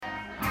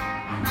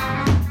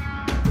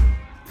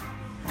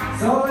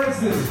Salt Lake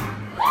City.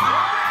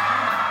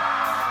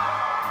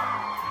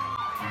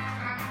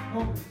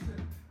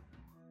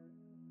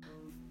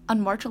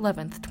 On March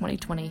 11th,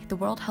 2020, the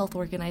World Health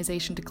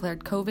Organization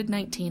declared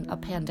COVID-19 a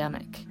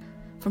pandemic.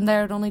 From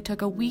there, it only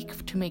took a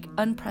week to make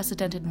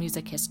unprecedented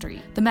music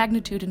history. The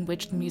magnitude in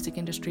which the music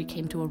industry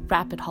came to a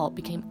rapid halt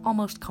became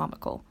almost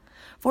comical,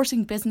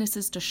 forcing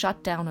businesses to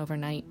shut down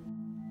overnight.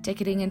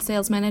 Ticketing and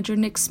sales manager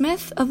Nick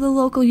Smith of the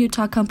local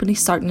Utah company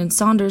Sarton &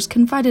 Saunders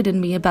confided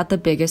in me about the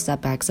biggest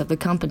setbacks of the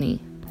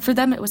company. For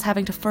them, it was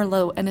having to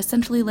furlough and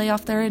essentially lay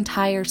off their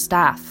entire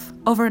staff.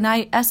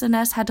 Overnight,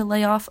 S&S had to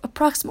lay off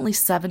approximately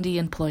 70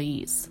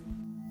 employees.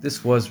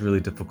 This was really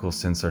difficult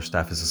since our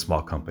staff is a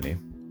small company,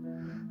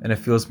 and it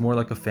feels more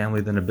like a family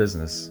than a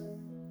business.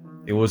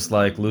 It was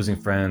like losing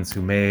friends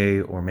who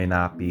may or may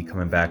not be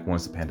coming back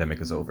once the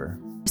pandemic is over.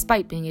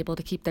 Despite being able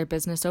to keep their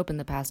business open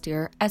the past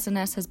year,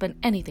 S&S has been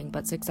anything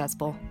but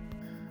successful.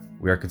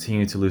 We are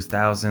continuing to lose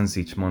thousands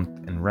each month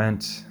in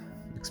rent,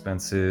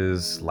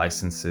 expenses,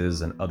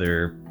 licenses, and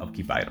other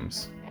upkeep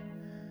items.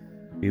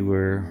 We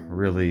were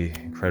really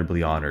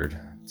incredibly honored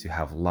to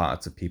have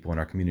lots of people in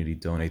our community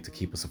donate to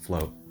keep us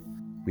afloat.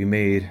 We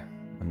made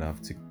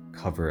enough to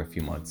cover a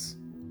few months.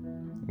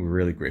 We're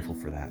really grateful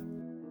for that.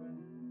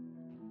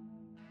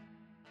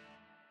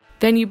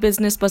 Venue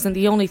business wasn't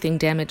the only thing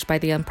damaged by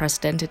the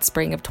unprecedented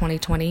spring of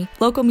 2020.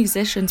 Local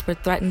musicians were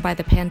threatened by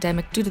the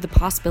pandemic due to the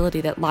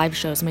possibility that live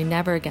shows may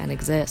never again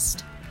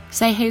exist.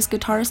 Say Hey's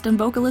guitarist and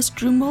vocalist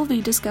Drew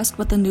Mulvey discussed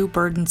what the new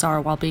burdens are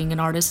while being an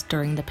artist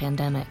during the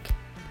pandemic.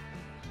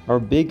 Our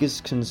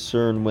biggest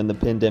concern when the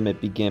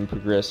pandemic began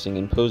progressing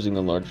and posing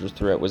a larger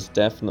threat was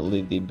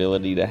definitely the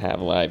ability to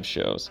have live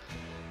shows.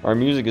 Our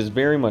music is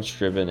very much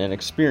driven and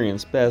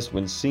experienced best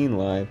when seen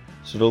live,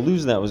 so to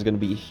lose that was going to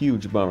be a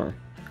huge bummer.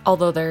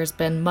 Although there has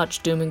been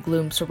much doom and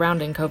gloom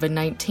surrounding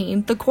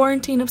COVID-19, the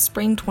quarantine of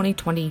spring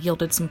 2020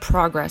 yielded some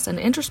progress and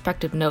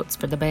introspective notes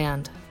for the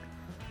band.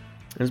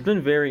 It's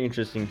been very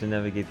interesting to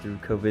navigate through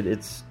COVID.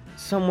 It's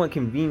somewhat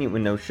convenient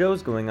with no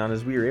shows going on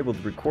as we were able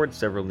to record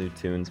several new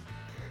tunes.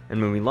 And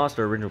when we lost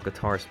our original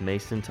guitarist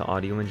Mason to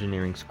audio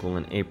engineering school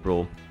in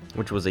April,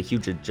 which was a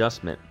huge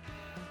adjustment,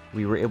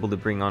 we were able to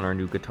bring on our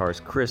new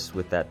guitarist Chris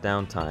with that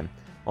downtime.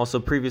 Also,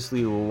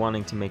 previously we were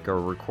wanting to make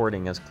our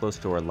recording as close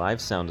to our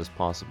live sound as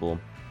possible,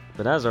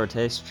 but as our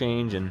tastes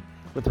change and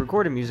with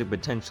recorded music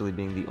potentially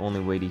being the only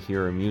way to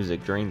hear our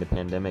music during the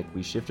pandemic,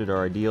 we shifted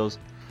our ideals,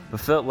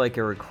 but felt like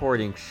a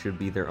recording should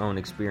be their own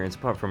experience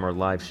apart from our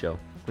live show,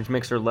 which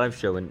makes our live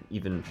show an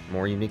even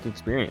more unique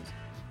experience.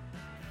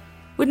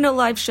 With no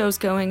live shows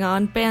going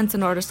on, bands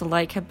and artists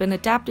alike have been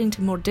adapting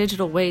to more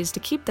digital ways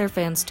to keep their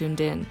fans tuned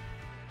in.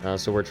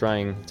 So we're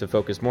trying to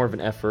focus more of an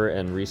effort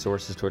and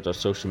resources towards our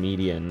social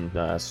media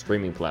and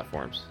streaming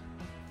platforms.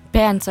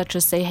 Bands such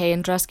as Say Hey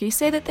and Drusky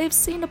say that they've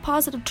seen a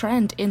positive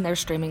trend in their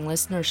streaming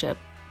listenership.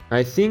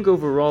 I think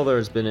overall there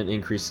has been an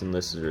increase in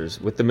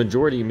listeners. With the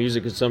majority of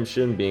music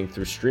consumption being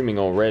through streaming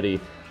already,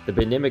 the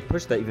pandemic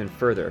pushed that even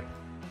further.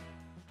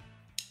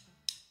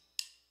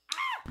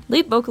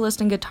 Lead vocalist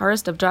and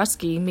guitarist of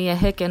Drusky, Mia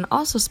Hicken,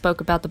 also spoke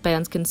about the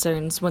band's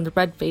concerns when the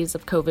red phase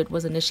of COVID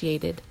was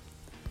initiated.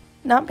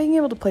 Not being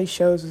able to play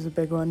shows was a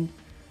big one.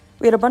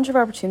 We had a bunch of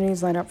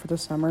opportunities lined up for the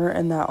summer,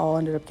 and that all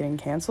ended up getting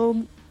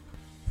canceled.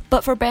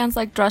 But for bands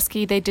like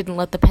Drusky, they didn't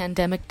let the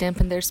pandemic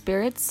dampen their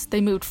spirits.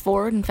 They moved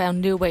forward and found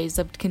new ways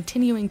of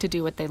continuing to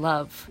do what they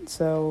love.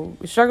 So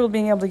we struggled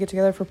being able to get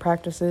together for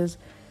practices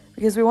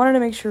because we wanted to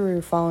make sure we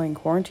were following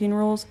quarantine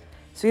rules.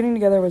 So getting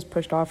together was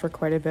pushed off for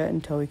quite a bit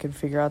until we could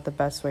figure out the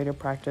best way to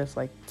practice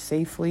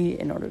safely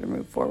in order to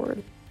move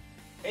forward.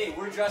 Hey,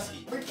 we're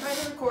Drusky. We're trying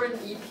to record an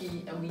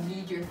EP and we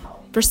need your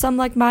help. For some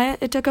like Maya,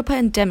 it took a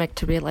pandemic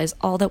to realize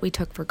all that we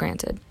took for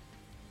granted.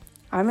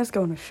 I miss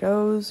going to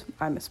shows,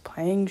 I miss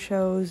playing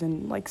shows,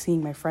 and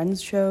seeing my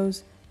friends'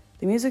 shows.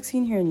 The music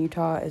scene here in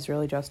Utah is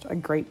really just a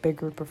great big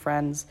group of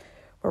friends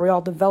where we all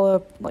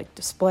develop,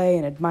 display,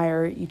 and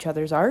admire each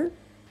other's art,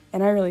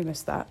 and I really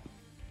miss that.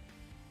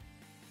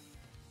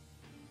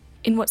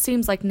 In what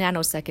seems like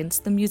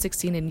nanoseconds, the music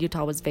scene in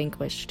Utah was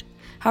vanquished.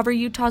 However,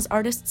 Utah's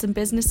artists and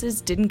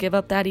businesses didn't give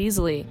up that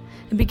easily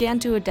and began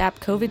to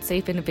adapt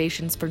COVID-safe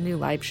innovations for new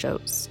live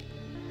shows.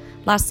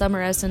 Last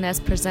summer, S&S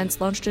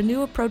Presents launched a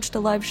new approach to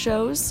live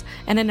shows,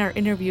 and in our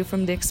interview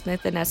from Nick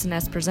Smith and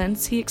S&S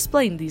Presents, he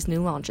explained these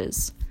new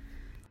launches.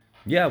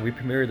 Yeah, we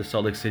premiered the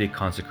Salt Lake City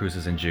Concert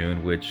Cruises in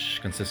June, which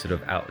consisted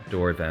of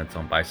outdoor events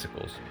on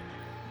bicycles.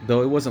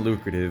 Though it wasn't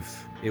lucrative,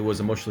 it was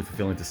emotionally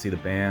fulfilling to see the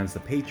bands,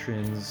 the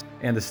patrons,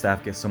 and the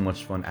staff get so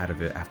much fun out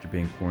of it after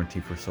being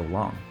quarantined for so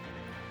long.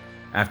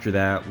 After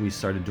that, we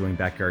started doing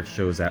backyard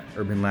shows at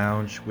Urban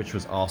Lounge, which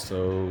was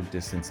also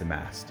distanced and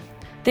masked.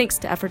 Thanks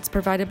to efforts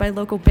provided by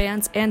local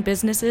bands and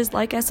businesses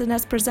like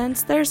S&S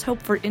Presents, there's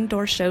hope for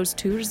indoor shows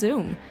to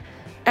resume.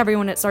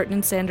 Everyone at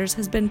Sarton & Saunders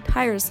has been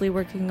tirelessly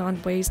working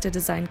on ways to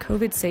design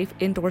COVID-safe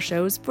indoor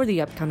shows for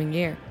the upcoming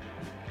year.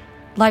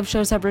 Live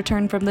shows have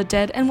returned from the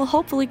dead and will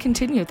hopefully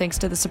continue thanks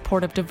to the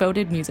support of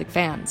devoted music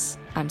fans.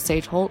 I'm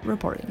Sage Holt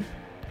reporting.